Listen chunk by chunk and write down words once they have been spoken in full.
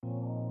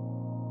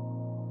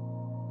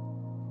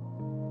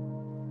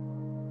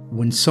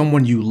When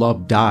someone you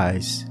love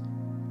dies,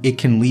 it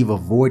can leave a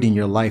void in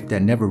your life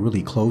that never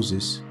really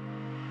closes.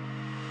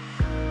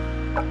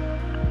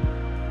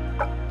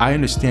 I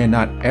understand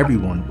not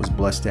everyone was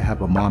blessed to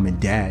have a mom and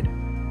dad,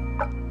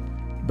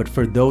 but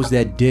for those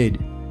that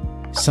did,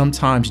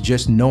 sometimes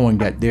just knowing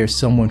that there's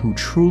someone who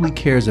truly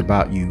cares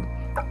about you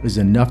is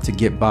enough to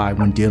get by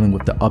when dealing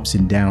with the ups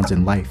and downs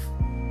in life.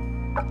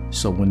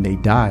 So when they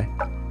die,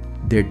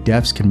 their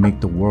deaths can make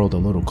the world a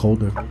little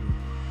colder.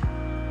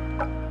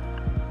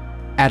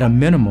 At a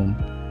minimum,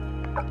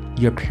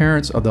 your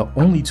parents are the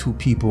only two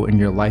people in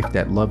your life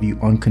that love you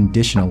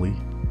unconditionally.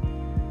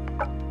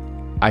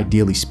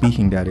 Ideally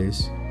speaking, that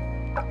is.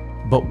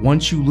 But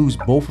once you lose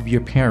both of your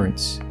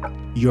parents,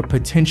 you're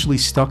potentially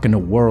stuck in a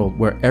world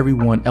where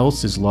everyone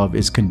else's love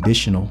is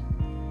conditional.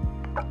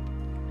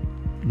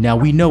 Now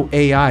we know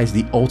AI is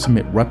the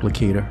ultimate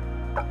replicator.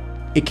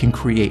 It can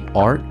create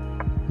art,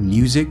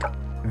 music,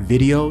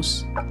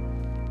 videos,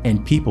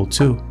 and people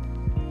too.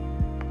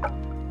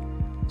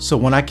 So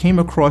when I came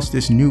across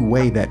this new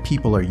way that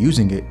people are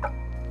using it,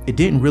 it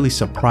didn't really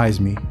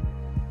surprise me.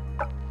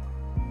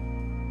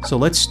 So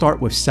let's start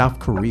with South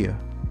Korea.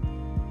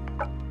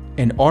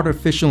 An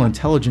artificial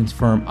intelligence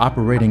firm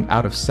operating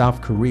out of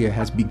South Korea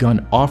has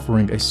begun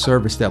offering a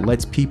service that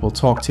lets people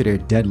talk to their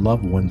dead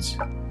loved ones.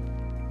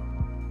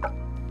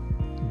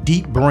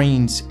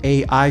 DeepBrain's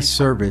AI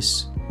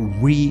service,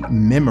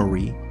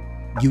 Rememory,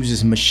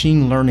 uses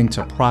machine learning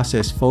to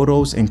process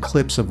photos and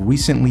clips of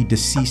recently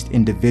deceased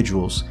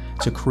individuals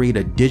to create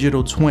a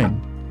digital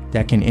twin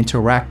that can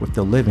interact with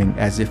the living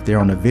as if they're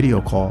on a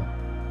video call.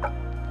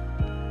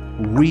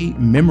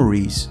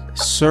 Rememory's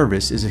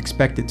service is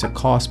expected to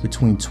cost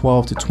between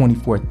 $12,000 to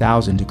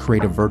 $24,000 to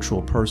create a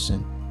virtual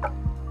person.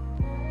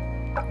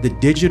 The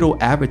digital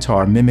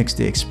avatar mimics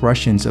the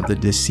expressions of the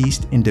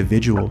deceased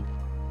individual.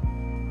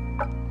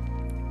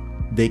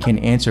 They can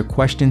answer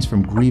questions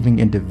from grieving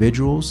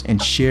individuals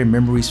and share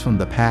memories from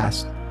the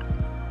past.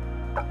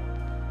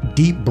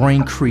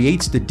 DeepBrain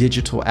creates the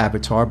digital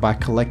avatar by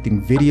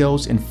collecting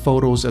videos and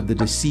photos of the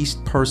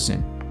deceased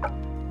person.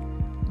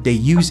 They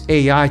use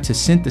AI to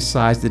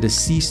synthesize the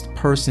deceased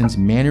person's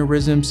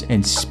mannerisms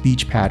and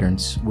speech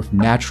patterns with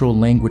natural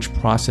language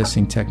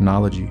processing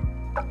technology.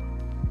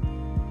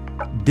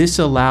 This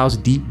allows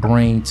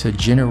DeepBrain to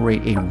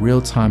generate a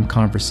real-time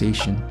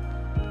conversation.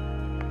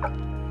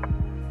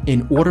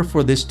 In order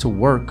for this to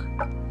work,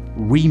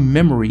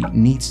 Rememory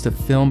needs to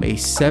film a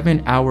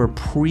 7-hour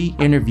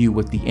pre-interview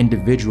with the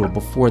individual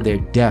before their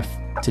death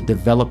to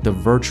develop the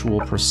virtual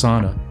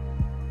persona.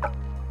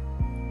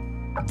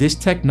 This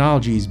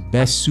technology is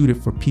best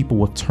suited for people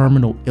with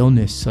terminal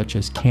illness such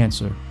as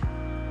cancer.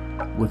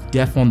 With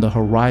death on the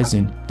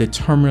horizon, the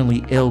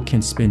terminally ill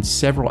can spend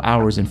several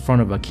hours in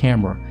front of a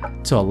camera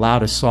to allow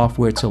the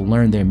software to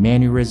learn their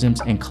mannerisms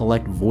and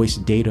collect voice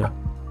data.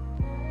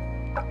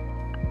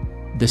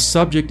 The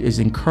subject is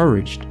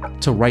encouraged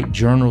to write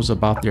journals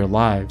about their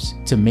lives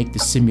to make the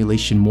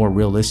simulation more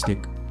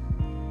realistic.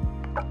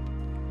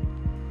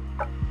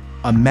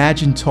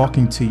 Imagine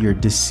talking to your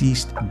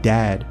deceased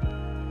dad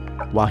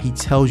while he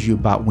tells you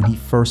about when he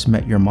first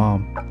met your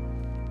mom.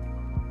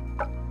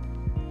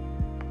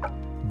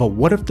 But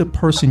what if the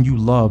person you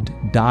loved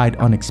died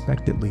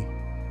unexpectedly?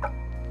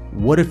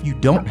 What if you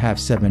don't have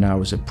 7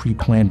 hours of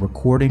pre-planned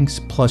recordings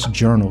plus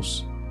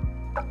journals?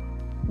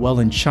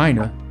 Well, in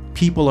China,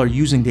 people are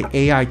using the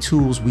AI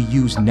tools we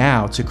use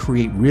now to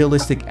create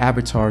realistic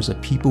avatars of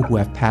people who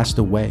have passed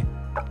away.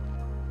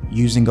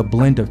 Using a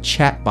blend of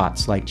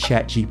chatbots like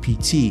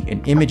ChatGPT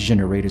and image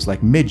generators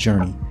like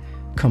Midjourney,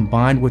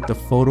 combined with the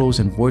photos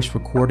and voice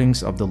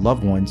recordings of the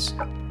loved ones,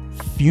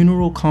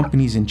 funeral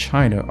companies in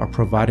China are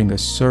providing a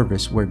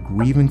service where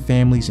grieving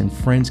families and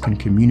friends can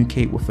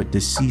communicate with a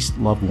deceased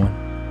loved one.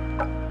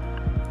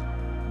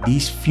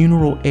 These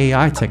funeral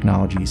AI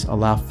technologies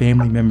allow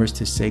family members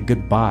to say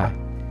goodbye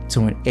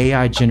to an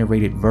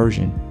AI-generated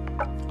version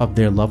of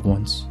their loved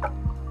ones.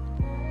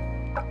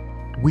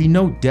 We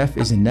know death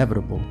is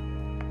inevitable,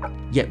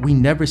 yet we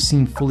never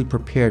seem fully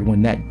prepared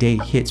when that day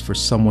hits for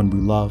someone we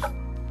love.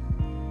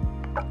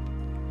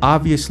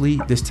 Obviously,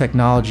 this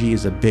technology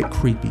is a bit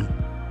creepy,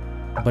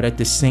 but at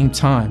the same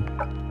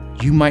time,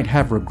 you might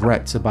have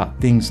regrets about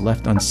things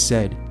left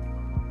unsaid.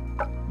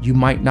 You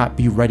might not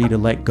be ready to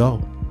let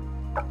go.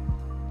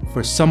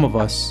 For some of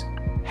us,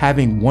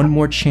 having one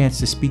more chance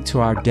to speak to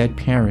our dead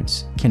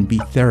parents can be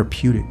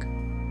therapeutic.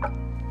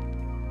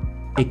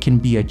 It can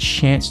be a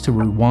chance to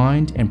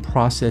rewind and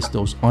process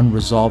those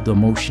unresolved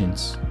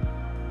emotions.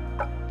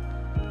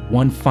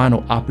 One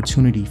final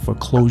opportunity for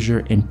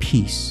closure and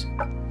peace.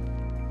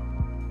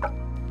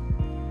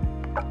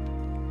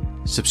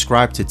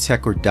 Subscribe to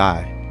Tech or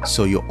Die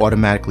so you'll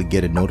automatically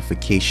get a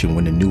notification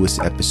when the newest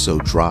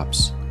episode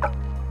drops.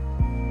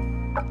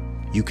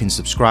 You can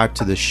subscribe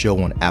to the show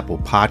on Apple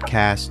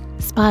Podcasts,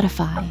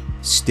 Spotify,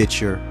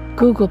 Stitcher,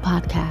 Google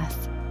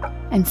Podcasts,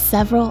 and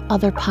several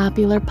other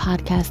popular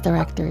podcast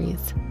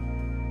directories.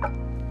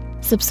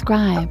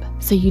 Subscribe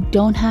so you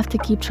don't have to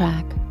keep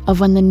track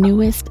of when the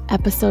newest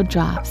episode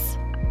drops.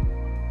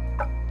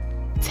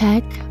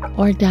 Tech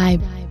or Die.